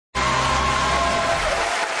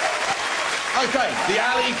OK, the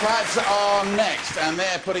Alleycats are next, and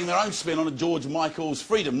they're putting their own spin on George Michael's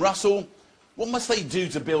Freedom. Russell, what must they do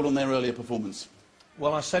to build on their earlier performance?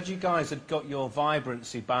 Well, I said you guys had got your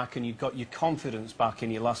vibrancy back and you'd got your confidence back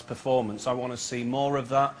in your last performance. I want to see more of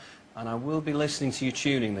that, and I will be listening to your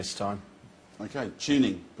tuning this time. OK,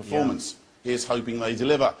 tuning, performance. Yeah. Here's hoping they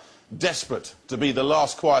deliver. Desperate to be the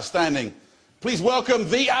last choir standing. Please welcome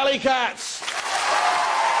the Alleycats!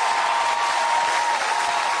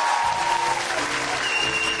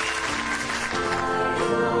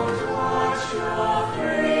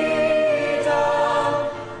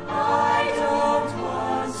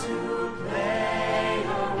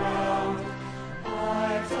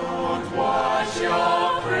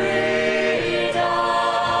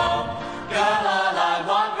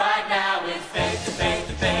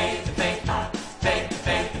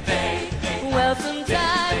 Well,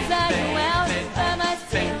 sometimes I go out by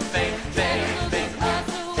myself and look across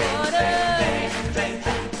the water,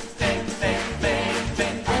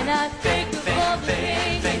 and I think of all the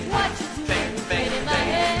things what you do, and in my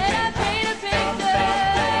head I paint a picture.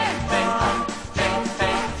 Well,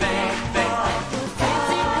 since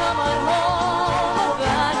you come on home, my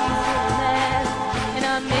body's so mad, and I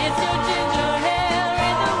miss your ginger hair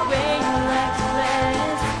and the way you like to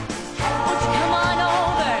dress. Won't you come on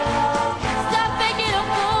over? Stop making a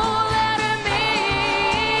fool out of me.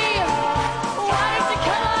 Why don't you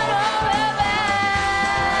come on over,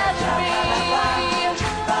 Valerie?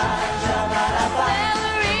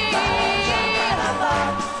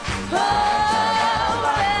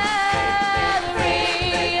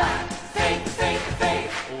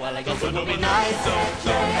 Well, I guess it would be nice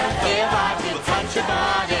if I could touch your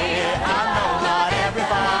body. I know not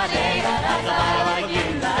everybody has a body like you.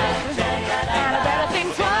 And I better think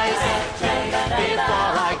twice before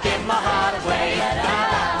I give my heart away. I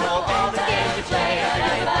know all the games you play, I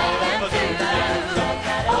play them too.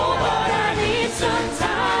 Oh, but I need some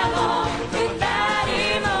time on with that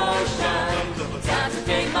emotion. Time to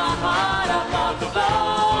take my heart up off the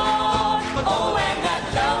floor. Oh, when that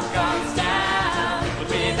love comes down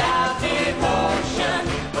without devotion,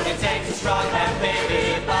 but it takes a strong hand,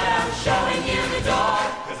 baby. But I'm showing you the door,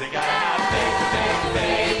 'cause they gotta have faith, faith,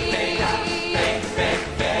 faith. They got faith, faith,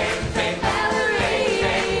 faith, faith. Faith,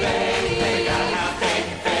 faith, faith. They gotta have faith,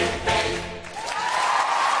 faith, faith.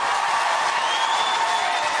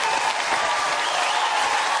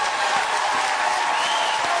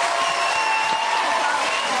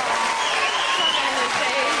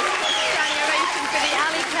 Generation for the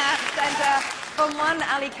Alleycats, and from one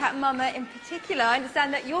Alleycat mama in particular, I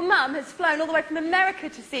understand that your mum has flown all the way from America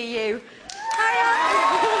to see you. Hiya!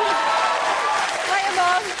 Hiya,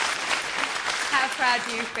 Mum. How proud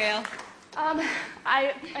do you feel?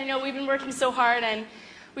 I know we've been working so hard and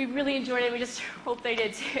we really enjoyed it. We just hope they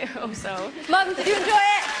did too. So, Mum, did you enjoy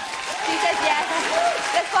it? She says yes.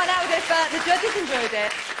 Let's find out if the judges enjoyed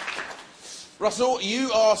it. Russell,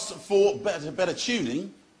 you asked for better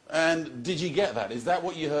tuning, and did you get that? Is that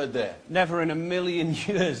what you heard there? Never in a million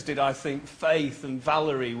years did I think Faith and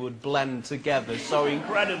Valerie would blend together so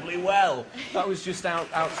incredibly well. That was just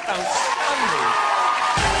outstanding.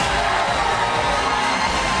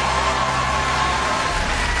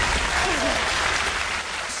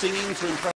 Singing to impress